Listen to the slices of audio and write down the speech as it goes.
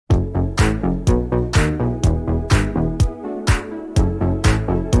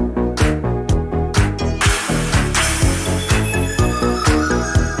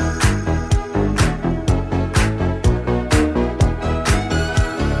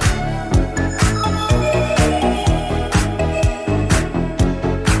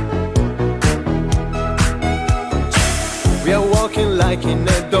like in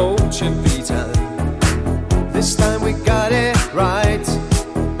a Dolce Vita. This time we got it right.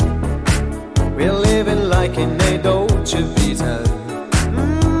 We're living like in a Dolce Vita.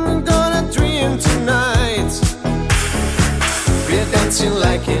 Gonna dream tonight. We're dancing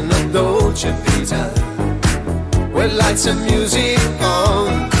like in a Dolce Vita, with lights and music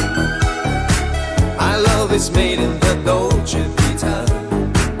on. Our love is made in the Dolce Vita,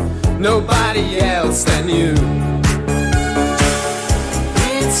 nobody else than you.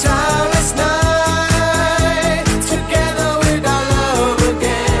 It's our last night together with our love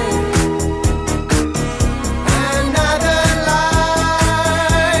again. Another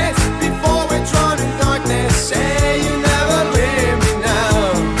light before we're drawn in darkness. Say you never leave me now.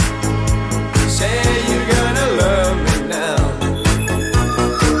 Say you're gonna love me now.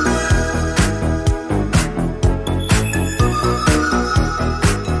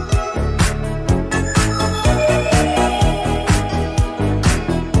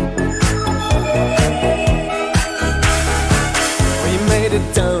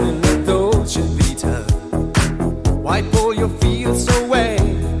 Down in the Dolce Vita, wipe all your fears away.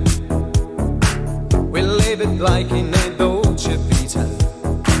 We live it like in a Dolce Vita,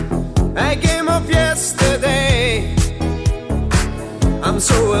 a game of yesterday. I'm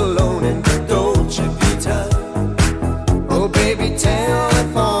so alone in the Dolce Vita. Oh baby,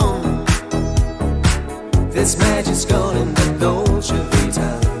 telephone, this magic's gone in the Dolce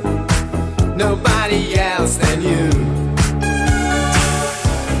Vita, nobody else than you.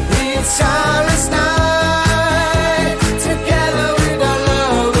 It's